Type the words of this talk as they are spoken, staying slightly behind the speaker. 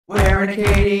Turn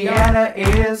Acadiana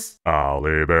is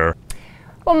Iberia.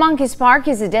 Well, Moncus Park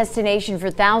is a destination for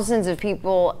thousands of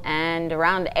people, and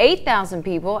around 8,000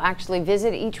 people actually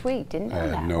visit each week. Didn't know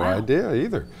that. I had no idea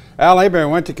either. Iberia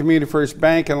went to Community First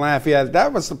Bank in Lafayette.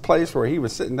 That was the place where he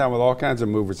was sitting down with all kinds of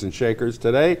movers and shakers.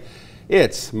 Today,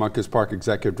 it's Moncus Park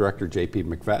Executive Director J.P.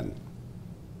 MacFadyen.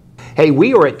 Hey,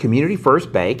 we are at Community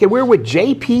First Bank, and we're with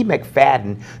J.P.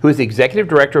 MacFadyen, who is the Executive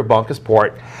Director of Moncus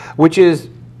Park, which is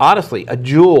honestly a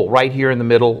jewel right here in the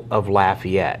middle of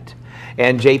Lafayette.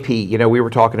 And JP, you know, we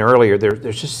were talking earlier,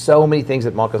 there's just so many things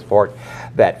at Moncus Park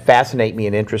that fascinate me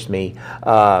and interest me.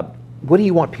 What do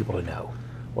you want people to know?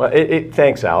 Well,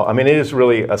 thanks, Al. I mean, it is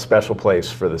really a special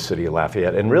place for the city of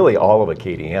Lafayette, and really all of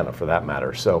Acadiana for that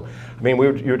matter. So, I mean,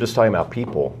 you were just talking about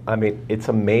people. I mean, it's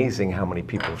amazing how many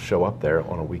people show up there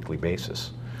on a weekly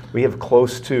basis. We have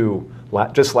close to,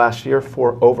 just last year,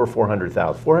 over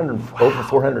 400,000, over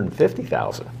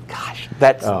 450,000. Gosh,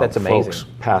 that's amazing. Folks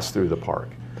pass through the park.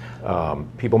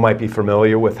 People might be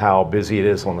familiar with how busy it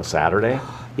is on a Saturday.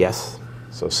 Yes.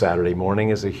 So Saturday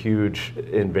morning is a huge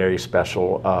and very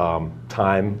special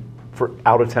time for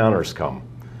out-of-towners come.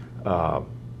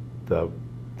 The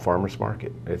farmers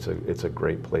market, it's a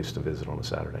great place to visit on a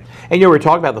Saturday. And you know, we were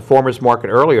talking about the farmers market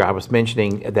earlier. I was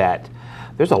mentioning that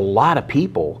there's a lot of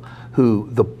people who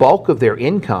the bulk of their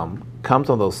income comes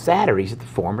on those Saturdays at the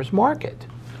farmers market.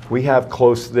 We have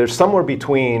there's somewhere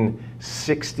between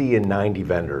 60 and 90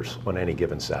 vendors on any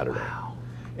given Saturday. Wow.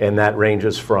 And that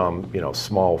ranges from, you know,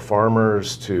 small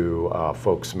farmers to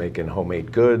folks making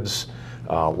homemade goods,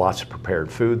 lots of prepared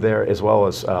food there, as well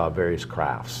as various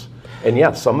crafts. And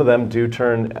yeah, some of them do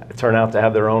turn out to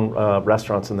have their own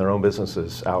restaurants and their own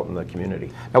businesses out in the community.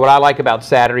 Now, what I like about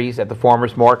Saturdays at the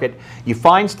farmers market, you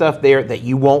find stuff there that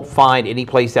you won't find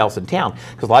anyplace else in town,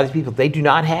 because a lot of these people, they do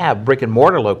not have brick and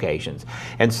mortar locations.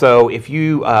 And so if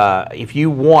you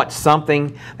want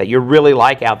something that you really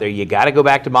like out there, you got to go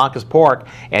back to Moncus Park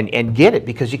and get it,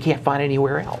 because you can't find it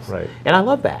anywhere else. Right. And I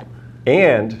love that.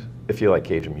 And if you like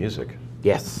Cajun music,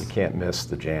 yes, you can't miss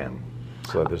the jam.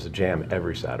 So there's a jam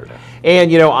every Saturday.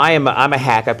 And you know, I'm a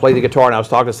hack. I play the guitar, and I was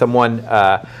talking to someone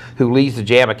who leads the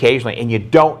jam occasionally, and you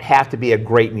don't have to be a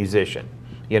great musician.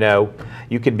 You know,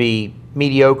 you can be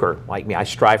mediocre like me. I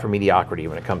strive for mediocrity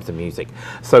when it comes to music.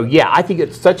 So yeah, I think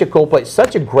it's such a cool place,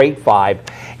 such a great vibe,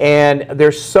 and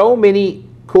there's so many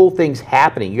cool things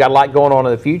happening. You got a lot going on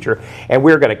in the future, and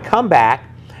we're going to come back.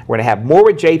 We're going to have more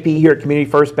with JP here at Community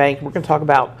First Bank. We're going to talk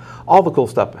about all the cool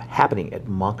stuff happening at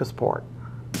Moncus Park.